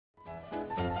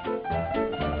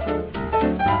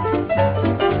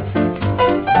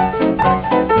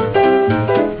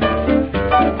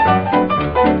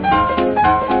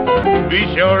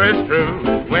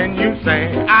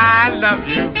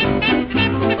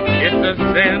a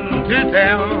sin to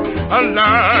tell a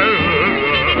lie.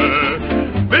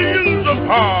 Billions of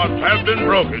hearts have been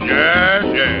broken, yes,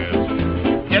 yes.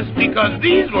 Just because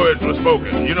these words were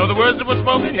spoken. You know the words that were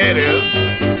spoken? Here it is.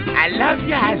 I love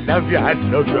you, I love you, I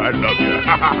love you, I love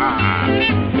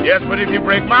you. Yes, but if you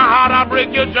break my heart, I'll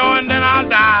break your joy and then I'll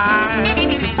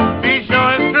die. Be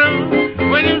sure it's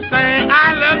true when you say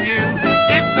I love you.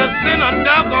 It's a sin, a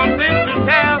doggone sin to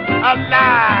tell a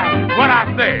lie. What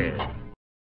I said.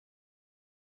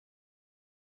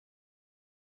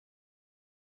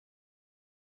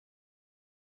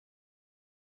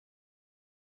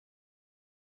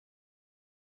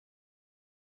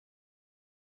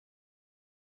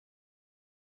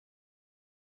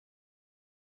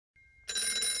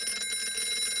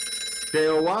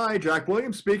 KOY, Jack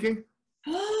Williams speaking.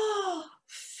 Oh,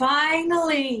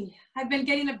 finally! I've been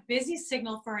getting a busy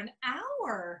signal for an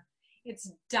hour. It's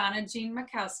Donna Jean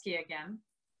Makowski again.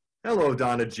 Hello,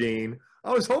 Donna Jean.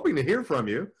 I was hoping to hear from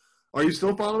you. Are you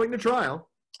still following the trial?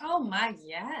 Oh my,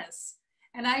 yes.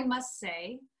 And I must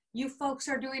say, you folks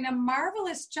are doing a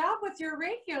marvelous job with your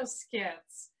radio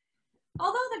skits.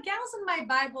 Although the gals in my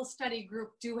Bible study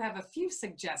group do have a few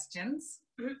suggestions.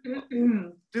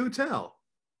 Do tell.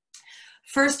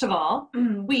 First of all,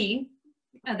 we,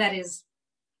 that is,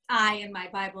 I and my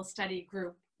Bible study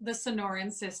group, the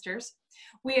Sonoran Sisters,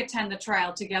 we attend the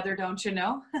trial together, don't you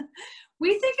know?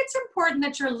 We think it's important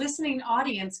that your listening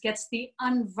audience gets the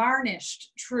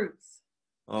unvarnished truth.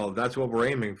 Oh, that's what we're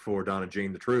aiming for, Donna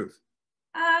Jean, the truth.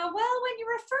 Well, when you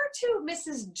refer to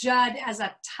Mrs. Judd as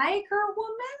a tiger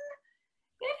woman,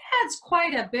 it adds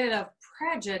quite a bit of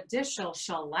prejudicial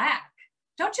shellac,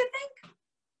 don't you think?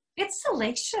 It's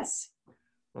salacious.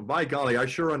 Well, by golly, I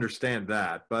sure understand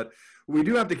that, but we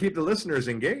do have to keep the listeners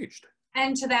engaged.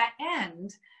 And to that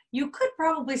end, you could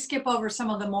probably skip over some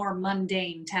of the more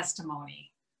mundane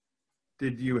testimony.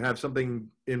 Did you have something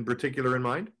in particular in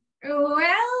mind?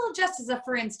 Well, just as a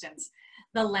for instance,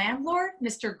 the landlord,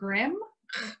 Mr. Grimm,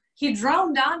 he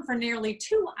droned on for nearly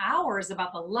 2 hours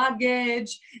about the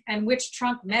luggage and which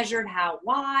trunk measured how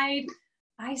wide.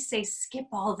 I say skip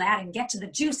all that and get to the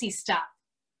juicy stuff.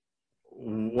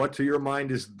 What to your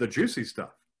mind is the juicy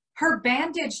stuff? Her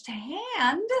bandaged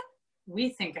hand. We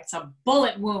think it's a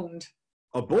bullet wound.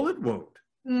 A bullet wound?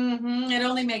 It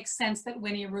only makes sense that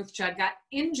Winnie Ruth Judd got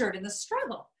injured in the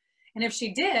struggle. And if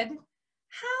she did,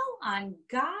 how on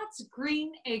God's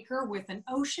green acre with an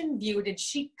ocean view did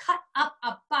she cut up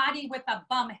a body with a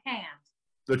bum hand?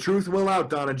 The truth will out,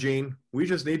 Donna Jean. We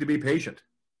just need to be patient.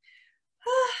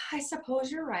 I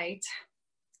suppose you're right.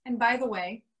 And by the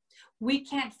way, we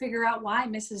can't figure out why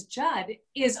Mrs. Judd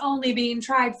is only being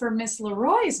tried for Miss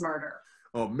Leroy's murder.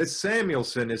 Oh, Miss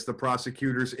Samuelson is the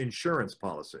prosecutor's insurance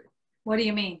policy. What do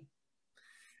you mean?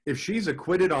 If she's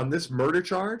acquitted on this murder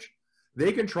charge,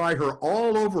 they can try her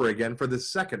all over again for the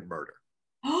second murder.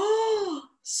 Oh,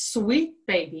 sweet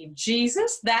baby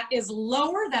Jesus, that is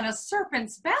lower than a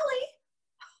serpent's belly.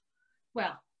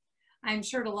 Well, I'm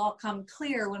sure it'll all come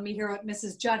clear when we hear what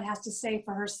Mrs. Judd has to say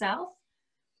for herself.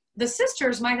 The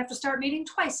sisters might have to start meeting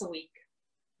twice a week.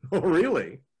 Oh,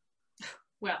 really?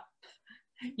 Well,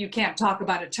 you can't talk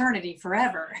about eternity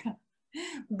forever.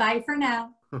 Bye for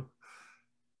now.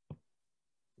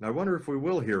 I wonder if we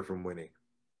will hear from Winnie.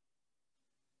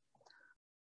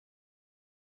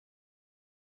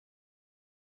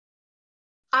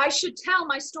 I should tell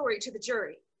my story to the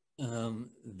jury.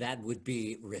 That would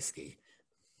be risky.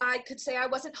 I could say I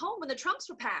wasn't home when the trunks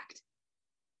were packed.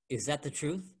 Is that the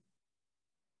truth?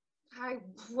 I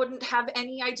wouldn't have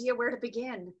any idea where to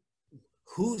begin.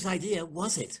 Whose idea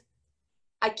was it?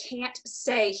 I can't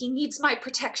say. He needs my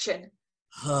protection.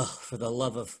 Oh, for the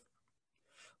love of...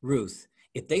 Ruth,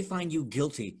 if they find you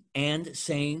guilty and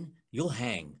sane, you'll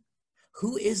hang.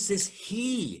 Who is this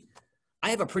he?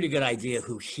 I have a pretty good idea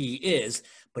who he is,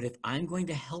 but if I'm going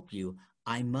to help you,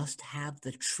 I must have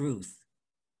the truth.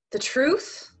 The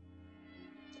truth?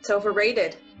 It's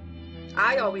overrated.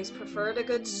 I always preferred a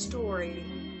good story.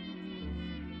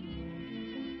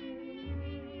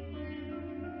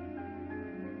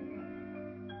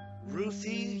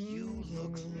 Ruthie, you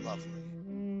look lovely.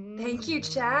 Thank you,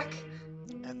 Jack.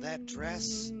 And that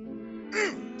dress?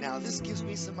 Now this gives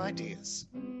me some ideas.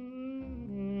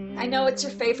 I know it's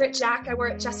your favorite, Jack. I wore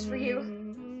it just for you.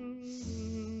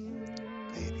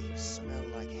 Baby, you smell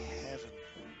like heaven.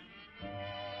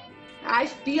 I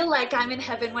feel like I'm in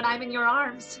heaven when I'm in your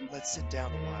arms. Let's sit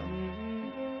down a while.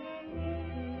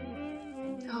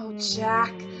 Oh,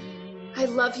 Jack, I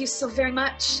love you so very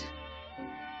much.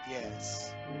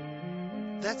 Yes,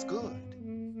 that's good.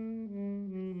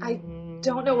 I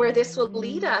don't know where this will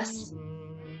lead us.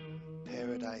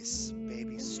 Paradise,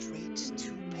 baby, straight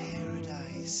to paradise.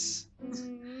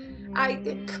 I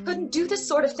couldn't do this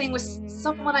sort of thing with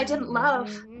someone I didn't love.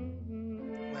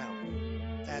 Well,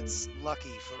 that's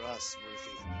lucky for us,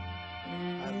 Ruthie.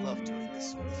 I love doing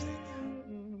this sort of thing.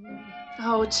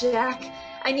 Oh, Jack,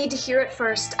 I need to hear it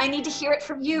first. I need to hear it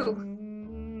from you.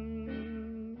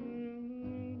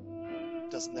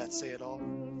 Doesn't that say it all?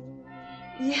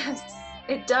 Yes,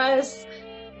 it does.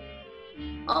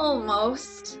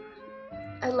 Almost.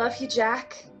 I love you,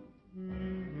 Jack.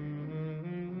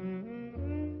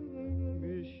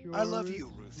 I love you,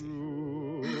 Ruthie.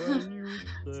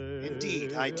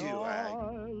 Indeed, I do. I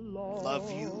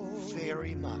love you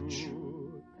very much.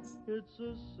 It's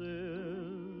a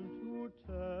sin to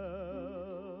tell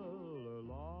a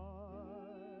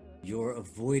lie. You're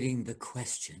avoiding the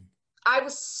question. I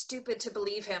was stupid to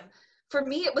believe him. For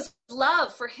me, it was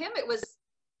love. For him, it was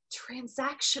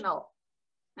transactional.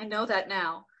 I know that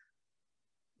now.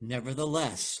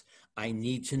 Nevertheless, I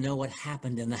need to know what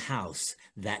happened in the house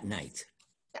that night.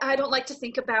 I don't like to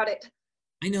think about it.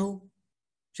 I know.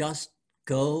 Just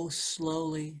go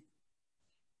slowly.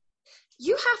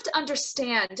 You have to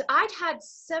understand, I'd had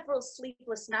several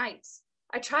sleepless nights.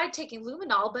 I tried taking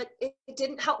luminol, but it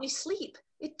didn't help me sleep.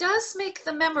 It does make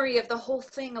the memory of the whole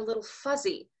thing a little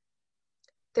fuzzy.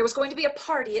 There was going to be a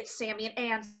party at Sammy and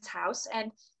Ann's house,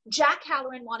 and Jack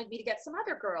Halloran wanted me to get some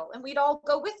other girl, and we'd all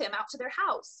go with him out to their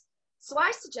house. So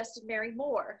I suggested Mary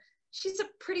Moore. She's a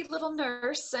pretty little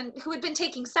nurse and who had been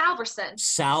taking Salverson.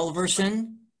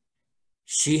 Salverson?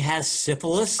 She has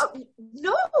syphilis?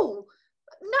 No,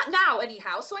 not now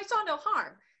anyhow, so I saw no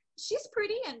harm. She's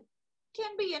pretty and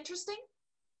can be interesting.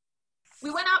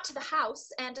 We went out to the house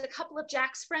and a couple of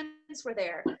Jack's friends were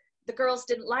there. The girls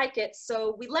didn't like it,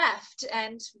 so we left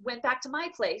and went back to my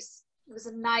place. It was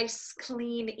a nice,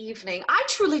 clean evening. I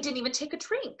truly didn't even take a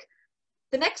drink.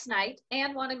 The next night,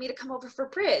 Anne wanted me to come over for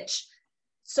bridge.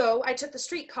 So I took the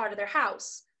streetcar to their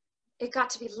house. It got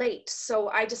to be late, so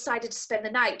I decided to spend the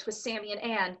night with Sammy and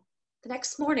Anne. The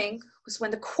next morning was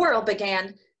when the quarrel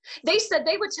began. They said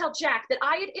they would tell Jack that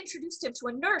I had introduced him to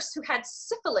a nurse who had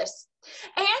syphilis.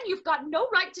 Anne, you've got no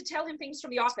right to tell him things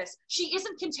from the office. She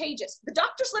isn't contagious. The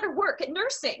doctors let her work at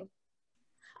nursing.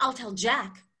 I'll tell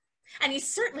Jack, and he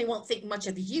certainly won't think much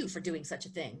of you for doing such a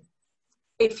thing.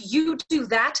 If you do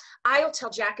that, I'll tell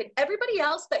Jack and everybody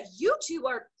else that you two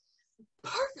are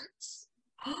partners.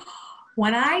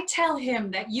 When I tell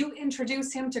him that you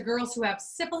introduce him to girls who have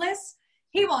syphilis,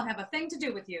 he won't have a thing to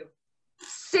do with you.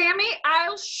 Sammy,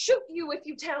 I'll shoot you if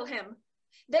you tell him.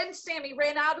 Then Sammy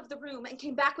ran out of the room and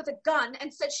came back with a gun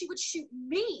and said she would shoot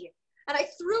me. And I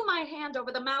threw my hand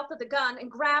over the mouth of the gun and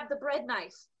grabbed the bread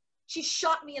knife. She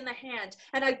shot me in the hand,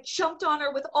 and I jumped on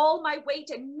her with all my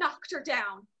weight and knocked her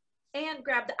down. Anne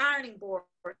grabbed the ironing board,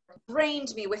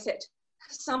 brained me with it.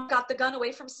 Some got the gun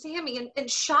away from Sammy and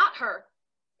shot her.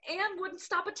 Anne wouldn't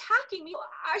stop attacking me.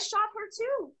 I shot her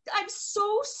too. I'm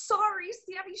so sorry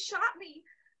Sammy shot me.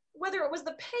 Whether it was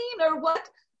the pain or what,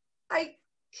 I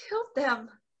killed them.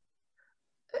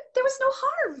 There was no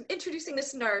harm introducing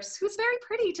this nurse, who's very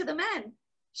pretty to the men.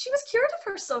 She was cured of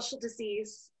her social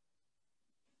disease.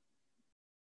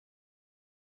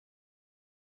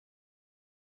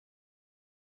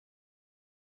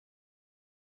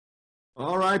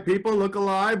 All right, people, look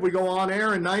alive. We go on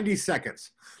air in 90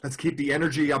 seconds. Let's keep the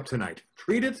energy up tonight.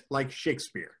 Treat it like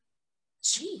Shakespeare.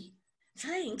 Gee,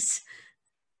 thanks.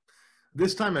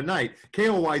 This time of night,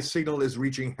 KOY's signal is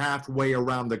reaching halfway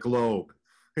around the globe.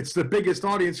 It's the biggest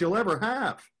audience you'll ever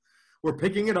have. We're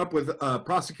picking it up with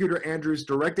Prosecutor Andrews'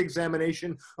 direct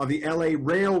examination of the LA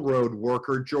Railroad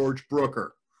worker, George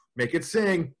Brooker. Make it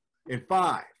sing in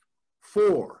 5,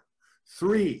 4,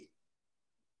 3.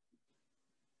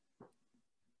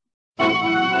 And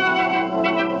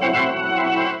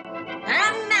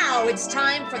now it's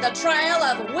time for the trial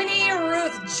of Winnie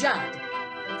Ruth Judd.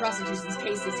 The prosecution's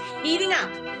case is heating up.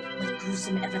 What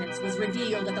gruesome evidence was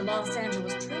revealed at the Los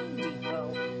Angeles train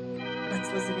depot?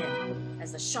 Let's listen in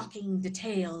as the shocking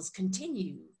details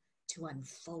continue to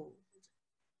unfold.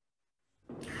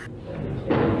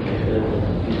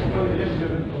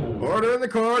 Order in the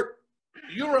court.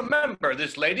 You remember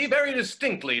this lady very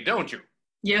distinctly, don't you?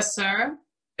 Yes, sir.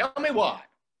 Tell me why.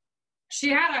 She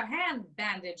had her hand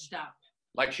bandaged up.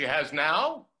 Like she has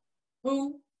now?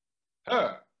 Who?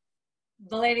 Her.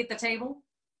 The lady at the table?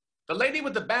 The lady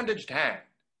with the bandaged hand.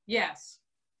 Yes.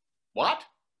 What?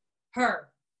 Her.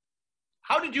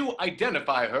 How did you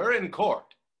identify her in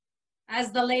court?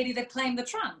 As the lady that claimed the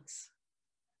trunks.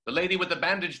 The lady with the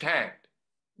bandaged hand.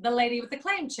 The lady with the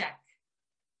claim check.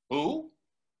 Who?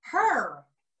 Her.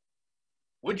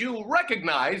 Would you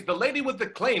recognize the lady with the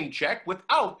claim check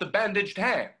without the bandaged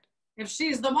hand? If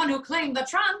she's the one who claimed the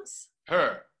trunks.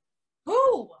 Her.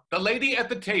 Who? The lady at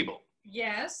the table.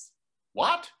 Yes.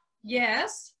 What?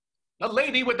 Yes. The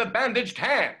lady with the bandaged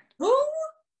hand. Who?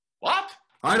 What?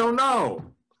 I don't know.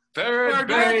 Third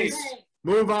base.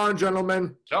 Move on,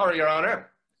 gentlemen. Sorry, Your Honor.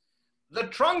 The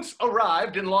trunks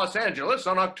arrived in Los Angeles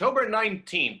on October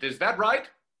 19th. Is that right?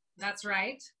 That's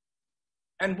right.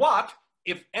 And what,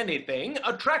 if anything,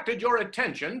 attracted your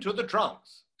attention to the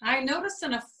trunks? I noticed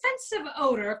an offensive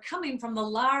odor coming from the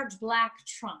large black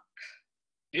trunk.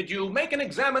 Did you make an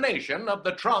examination of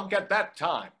the trunk at that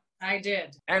time? I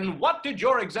did. And what did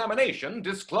your examination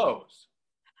disclose?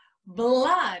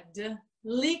 Blood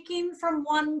leaking from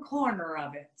one corner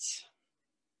of it.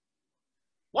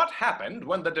 What happened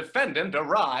when the defendant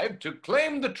arrived to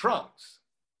claim the trunks?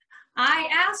 I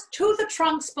asked who the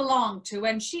trunks belonged to,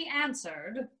 and she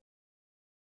answered,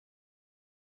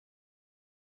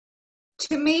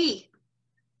 To me.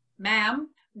 Ma'am,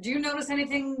 do you notice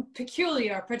anything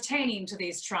peculiar pertaining to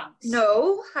these trunks?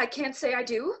 No, I can't say I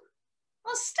do.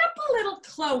 Well, step a little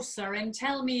closer and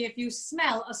tell me if you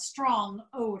smell a strong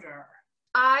odor.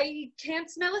 I can't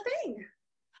smell a thing.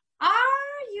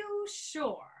 Are you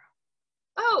sure?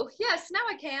 Oh, yes, now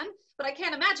I can, but I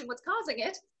can't imagine what's causing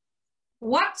it.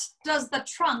 What does the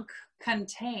trunk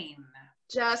contain?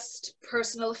 Just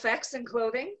personal effects and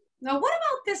clothing. Now, what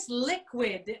about this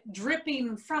liquid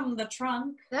dripping from the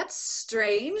trunk? That's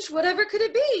strange. Whatever could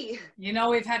it be? You know,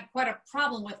 we've had quite a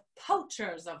problem with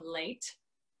poachers of late.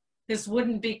 This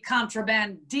wouldn't be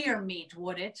contraband deer meat,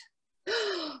 would it?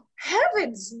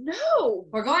 Heavens, no!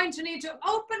 We're going to need to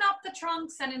open up the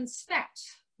trunks and inspect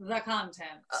the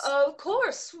contents. Of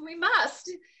course, we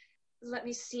must. Let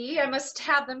me see, I must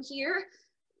have them here.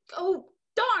 Oh,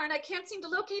 darn, I can't seem to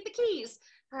locate the keys.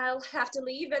 I'll have to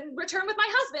leave and return with my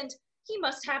husband. He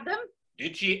must have them.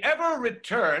 Did she ever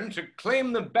return to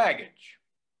claim the baggage?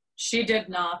 She did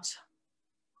not.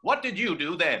 What did you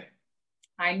do then?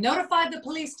 I notified the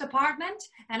police department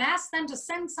and asked them to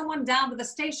send someone down to the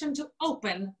station to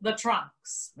open the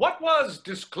trunks. What was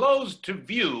disclosed to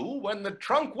view when the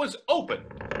trunk was opened?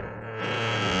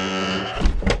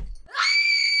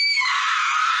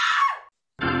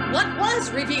 What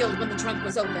was revealed when the trunk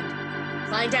was opened?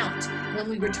 Find out when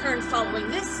we return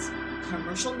following this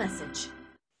commercial message.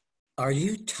 Are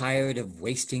you tired of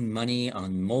wasting money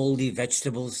on moldy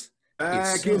vegetables?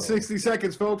 Back in 60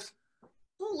 seconds, folks.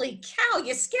 Holy cow,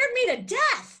 you scared me to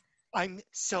death! I'm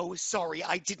so sorry.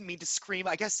 I didn't mean to scream.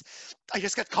 I guess I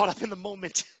just got caught up in the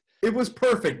moment. It was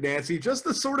perfect, Nancy. Just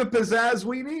the sort of pizzazz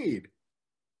we need.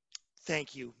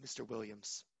 Thank you, Mr.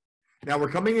 Williams. Now we're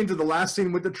coming into the last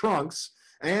scene with the trunks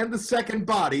and the second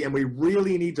body, and we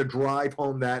really need to drive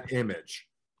home that image.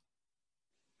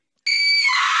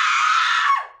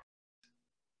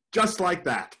 Just like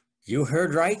that. You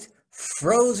heard right.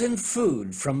 Frozen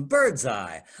food from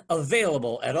Birdseye,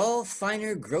 available at all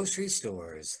finer grocery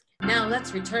stores. Now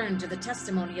let's return to the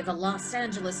testimony of the Los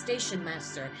Angeles station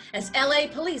master as LA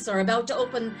police are about to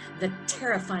open the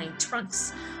terrifying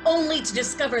trunks, only to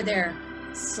discover their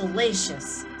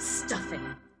salacious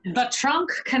stuffing. The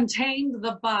trunk contained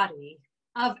the body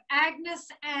of Agnes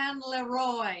Ann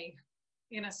Leroy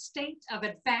in a state of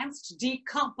advanced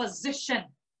decomposition.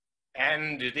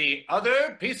 And the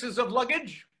other pieces of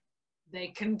luggage? They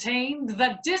contained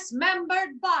the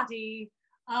dismembered body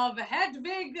of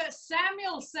Hedvig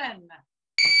Samuelson.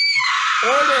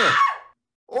 Order!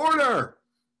 Order!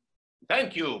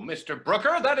 Thank you, Mr.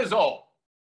 Brooker. That is all.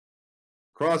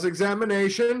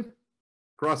 Cross-examination.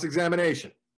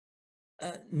 Cross-examination.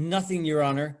 Nothing, Your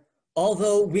Honor.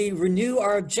 Although we renew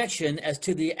our objection as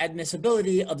to the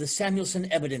admissibility of the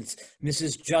Samuelson evidence,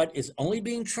 Mrs. Judd is only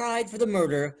being tried for the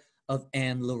murder of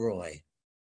Anne Leroy.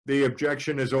 The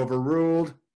objection is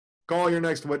overruled. Call your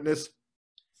next witness.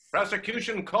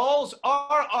 Prosecution calls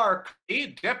R.R.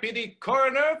 Creasy, Deputy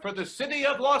Coroner for the City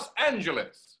of Los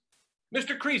Angeles.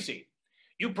 Mr. Creasy,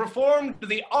 you performed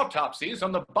the autopsies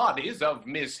on the bodies of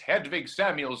Miss Hedvig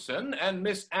Samuelson and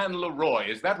Miss Anne Leroy.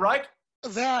 Is that right?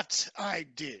 That I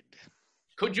did.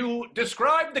 Could you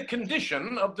describe the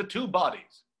condition of the two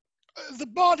bodies? The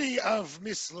body of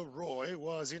Miss Leroy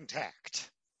was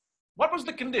intact. What was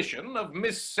the condition of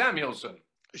Miss Samuelson?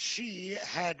 She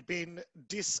had been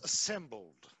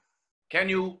disassembled. Can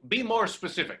you be more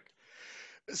specific?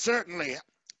 Certainly.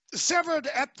 Severed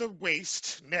at the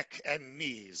waist, neck, and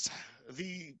knees.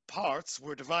 The parts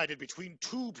were divided between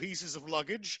two pieces of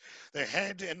luggage. The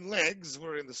head and legs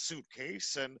were in the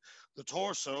suitcase, and the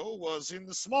torso was in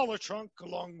the smaller trunk,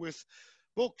 along with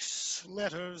books,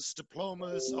 letters,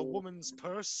 diplomas, a woman's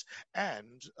purse,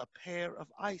 and a pair of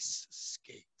ice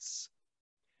skates.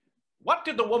 What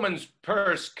did the woman's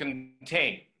purse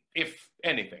contain, if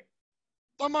anything?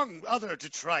 Among other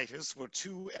detritus were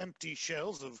 2 empty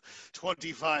shells of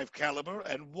 .25 caliber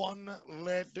and 1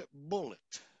 lead bullet.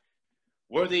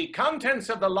 Were the contents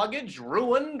of the luggage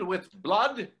ruined with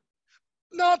blood?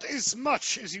 Not as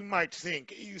much as you might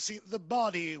think. You see, the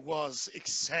body was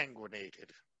exsanguinated.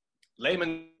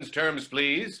 Layman's terms,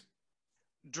 please.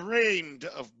 Drained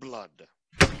of blood.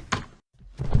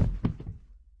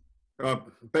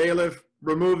 Bailiff,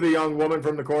 remove the young woman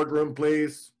from the courtroom,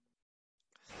 please.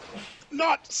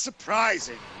 Not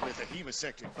surprising with a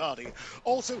hemosected body.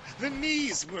 Also, the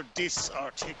knees were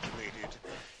disarticulated.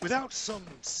 Without some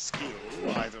skill,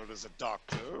 either as a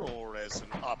doctor or as an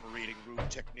operating room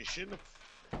technician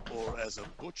or as a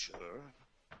butcher,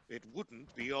 it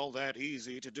wouldn't be all that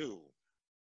easy to do.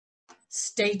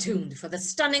 Stay tuned for the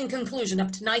stunning conclusion of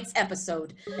tonight's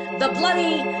episode, The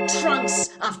Bloody Trunks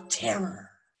of Terror.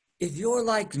 If you're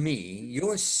like me,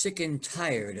 you're sick and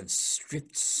tired of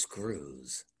stripped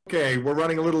screws. Okay, we're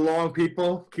running a little long,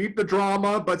 people. Keep the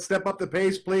drama, but step up the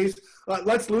pace, please.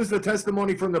 Let's lose the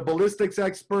testimony from the ballistics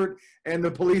expert and the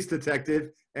police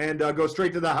detective and go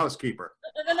straight to the housekeeper.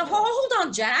 No, hold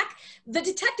on, Jack. The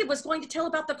detective was going to tell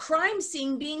about the crime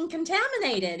scene being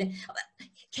contaminated.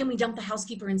 Can we dump the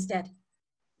housekeeper instead?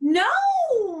 No!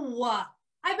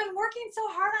 I've been working so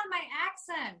hard on my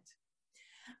accent.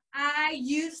 I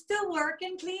used to work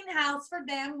and clean house for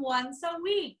them once a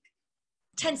week.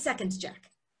 10 seconds, Jack.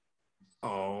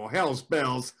 Oh, hell's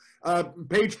bells.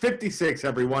 Page 56,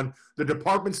 everyone. The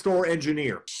department store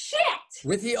engineer. Shit!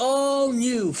 With the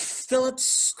all-new Phillips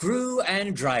screw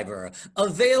and driver,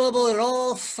 available at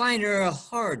all finer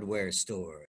hardware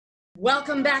stores.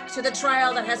 Welcome back to the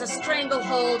trial that has a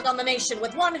stranglehold on the nation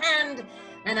with one hand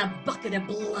and a bucket of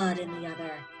blood in the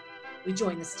other. We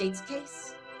join the state's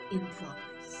case in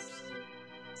progress.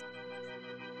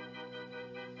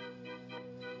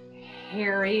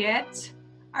 Harriet,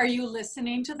 are you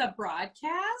listening to the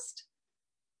broadcast?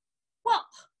 Well,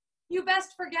 you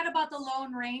best forget about the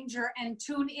Lone Ranger and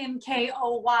tune in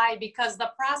KOY because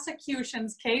the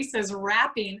prosecution's case is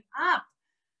wrapping up.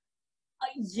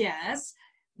 Yes,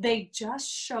 they just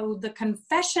showed the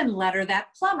confession letter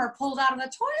that plumber pulled out of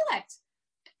the toilet.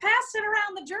 Passed it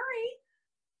around the jury.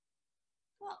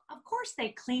 Well, of course they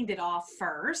cleaned it off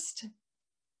first.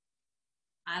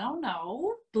 I don't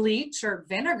know, bleach or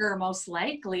vinegar most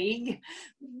likely.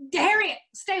 Harriet,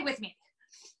 stay with me.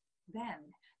 Then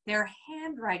their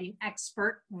handwriting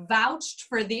expert vouched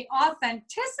for the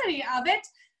authenticity of it,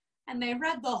 and they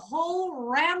read the whole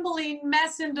rambling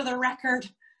mess into the record.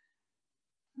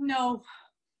 No,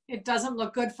 it doesn't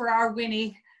look good for our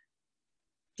Winnie.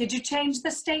 Did you change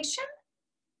the station?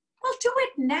 Well, do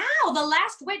it now. The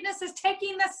last witness is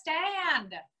taking the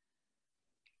stand.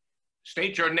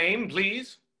 State your name,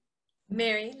 please.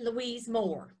 Mary Louise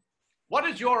Moore. What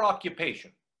is your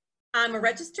occupation? I'm a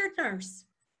registered nurse.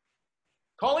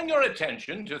 Calling your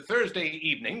attention to Thursday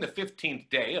evening, the 15th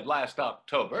day of last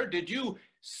October, did you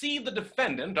see the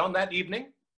defendant on that evening?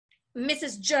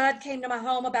 Mrs. Judd came to my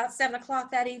home about 7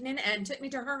 o'clock that evening and took me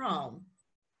to her home.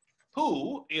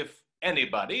 Who, if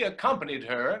anybody, accompanied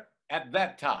her at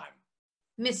that time?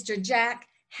 Mr. Jack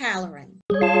Halloran.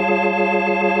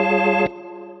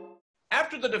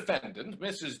 After the defendant,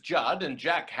 Mrs. Judd and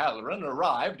Jack Halloran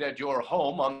arrived at your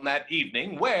home on that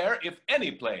evening, where, if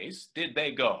any place, did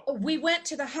they go? We went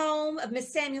to the home of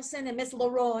Miss Samuelson and Miss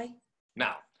Leroy.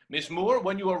 Now, Miss Moore,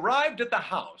 when you arrived at the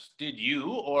house, did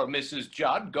you or Mrs.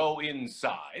 Judd go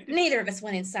inside? Neither of us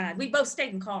went inside. We both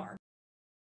stayed in the car.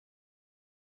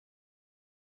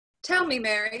 Tell me,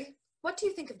 Mary, what do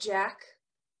you think of Jack?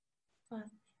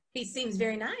 He seems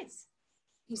very nice.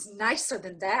 He's nicer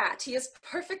than that. He is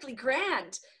perfectly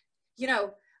grand. You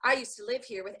know, I used to live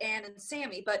here with Anne and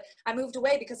Sammy, but I moved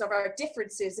away because of our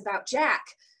differences about Jack.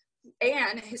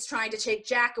 Anne is trying to take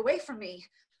Jack away from me.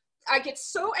 I get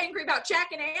so angry about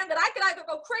Jack and Anne that I could either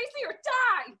go crazy or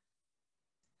die.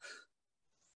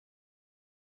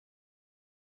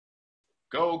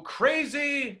 Go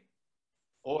crazy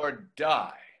or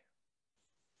die.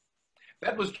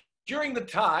 That was during the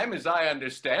time, as I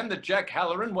understand, that Jack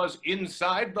Halloran was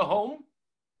inside the home?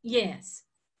 Yes.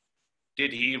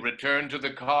 Did he return to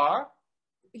the car?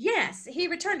 Yes, he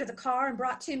returned to the car and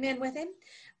brought 2 men with him,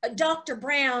 Dr.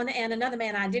 Brown and another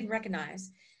man I didn't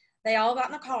recognize. They all got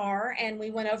in the car and we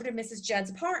went over to Mrs.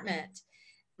 Judd's apartment.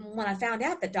 When I found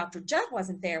out that Dr. Judd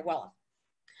wasn't there, well,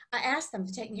 I asked them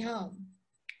to take me home.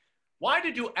 Why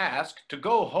did you ask to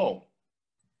go home?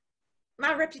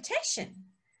 My reputation.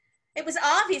 It was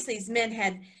obvious these men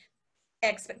had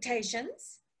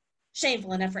expectations.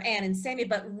 Shameful enough for Anne and Sammy,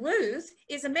 but Ruth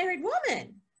is a married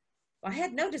woman. Well, I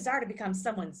had no desire to become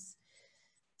someone's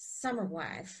summer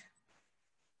wife.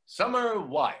 Summer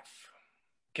wife.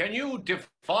 Can you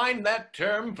define that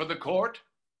term for the court?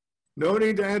 No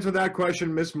need to answer that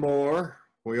question, Miss Moore.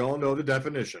 We all know the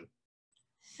definition.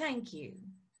 Thank you.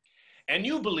 And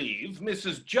you believe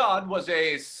Mrs. Judd was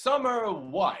a summer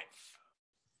wife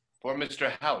for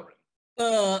Mr. Halloran?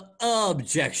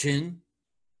 Objection.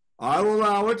 I'll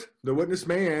allow it. The witness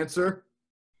may answer.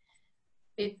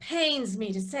 It pains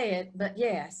me to say it, but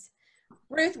yes.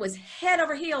 Ruth was head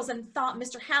over heels and thought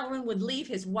Mr. Halloran would leave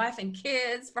his wife and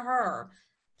kids for her.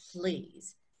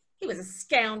 Please. He was a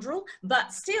scoundrel,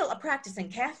 but still a practicing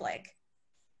Catholic.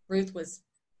 Ruth was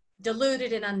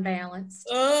deluded and unbalanced.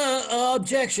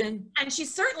 Objection. And she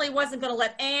certainly wasn't going to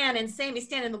let Anne and Sammy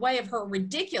stand in the way of her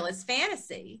ridiculous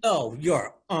fantasy. Oh,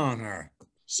 Your Honor.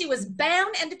 She was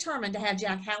bound and determined to have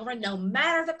Jack Halloran, no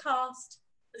matter the cost.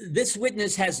 This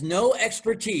witness has no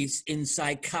expertise in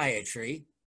psychiatry.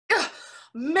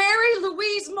 Mary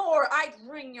Louise Moore, I'd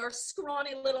wring your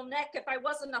scrawny little neck if I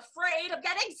wasn't afraid of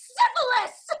getting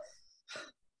syphilis!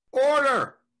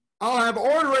 Order! I'll have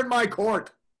order in my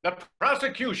court. The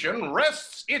prosecution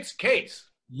rests its case.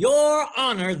 Your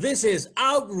Honor, this is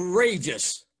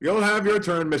outrageous. You'll have your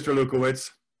turn, Mr. Lukowitz.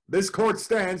 This court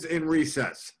stands in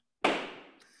recess.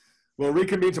 We'll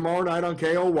reconvene tomorrow night on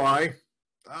KOY.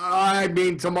 I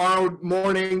mean tomorrow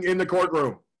morning in the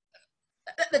courtroom.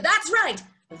 That's right,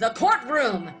 the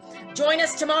courtroom. Join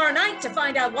us tomorrow night to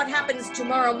find out what happens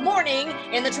tomorrow morning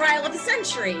in the trial of the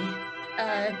century.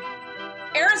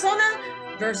 Arizona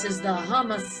versus the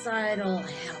homicidal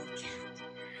Hellcat.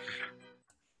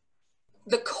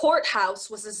 The courthouse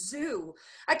was a zoo.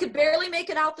 I could barely make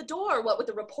it out the door, what with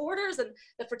the reporters and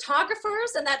the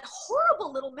photographers and that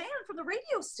horrible little man from the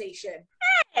radio station.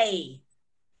 Hey!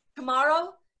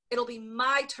 Tomorrow, it'll be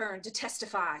my turn to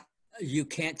testify. You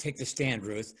can't take the stand,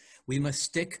 Ruth. We must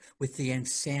stick with the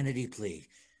insanity plea.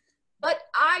 But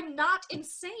I'm not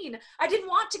insane. I didn't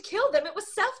want to kill them. It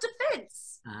was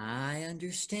self-defense. I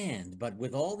understand, but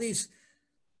with all these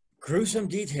gruesome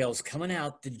details coming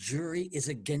out, the jury is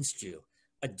against you.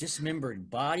 A dismembered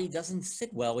body doesn't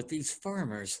sit well with these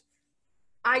farmers.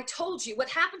 I told you, what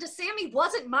happened to Sammy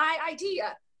wasn't my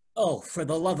idea. Oh, for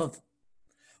the love of...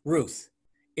 Ruth,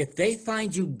 if they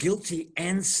find you guilty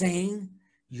and sane,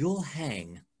 you'll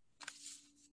hang.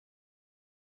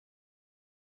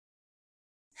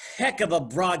 Heck of a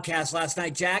broadcast last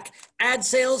night, Jack. Ad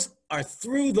sales are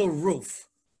through the roof.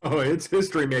 Oh, it's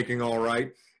history making, all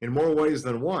right, in more ways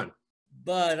than one.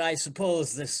 But I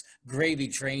suppose this gravy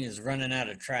train is running out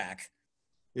of track.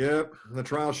 Yep, the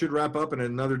trial should wrap up in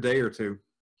another day or two.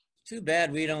 Too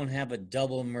bad we don't have a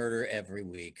double murder every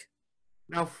week.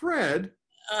 Now, Fred...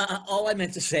 all I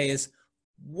meant to say is,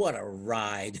 what a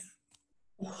ride.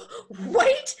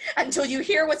 Wait until you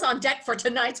hear what's on deck for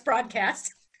tonight's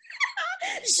broadcast.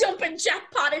 Jumping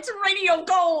jackpot, it's radio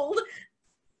gold.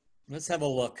 Let's have a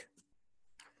look.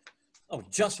 Oh,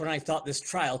 just when I thought this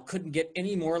trial couldn't get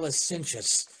any more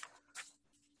licentious.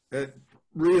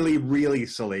 Really, really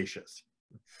salacious.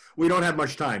 We don't have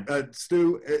much time.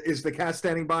 Stu, is the cast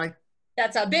standing by?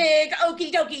 That's a big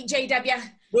okie dokie, JW.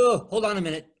 Whoa, hold on a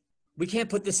minute. We can't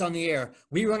put this on the air.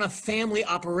 We run a family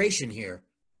operation here.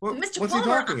 Mr. What's Palmer, he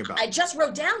talking about? I just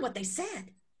wrote down what they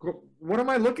said. What am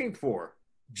I looking for?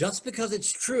 Just because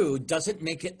it's true doesn't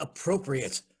make it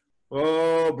appropriate.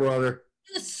 Oh, brother.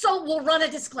 So we'll run a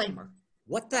disclaimer.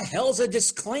 What the hell's a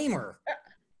disclaimer?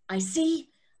 I see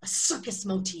a circus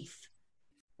motif.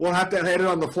 We'll have to edit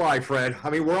on the fly, Fred. I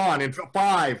mean, we're on in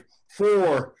 5,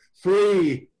 4,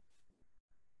 3.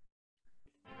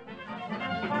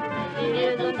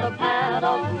 It isn't the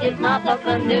paddle, it's not the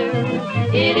canoe.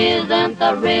 It isn't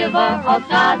the river or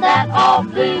sky that all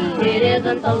blue. It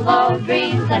isn't the love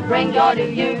dreams that bring joy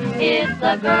to you. It's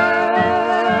the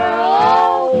girl,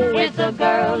 oh, it's the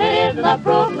girl. It isn't the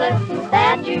brooklet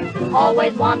that you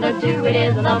always wander to. It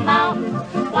isn't the mountain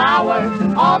flowers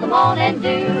or the morning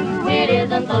dew. It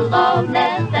isn't the love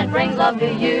nest that brings love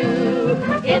to you.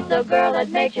 It's the girl that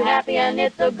makes you happy and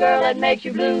it's the girl that makes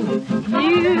you blue.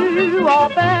 You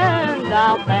up and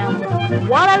down them.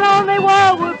 What a lonely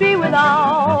world would be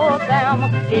without them.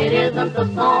 It isn't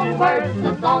the songbirds,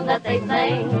 the song that they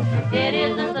sing. It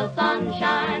isn't the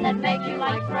sunshine that makes you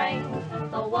like spring.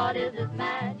 So what is this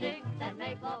magic that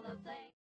makes all the things?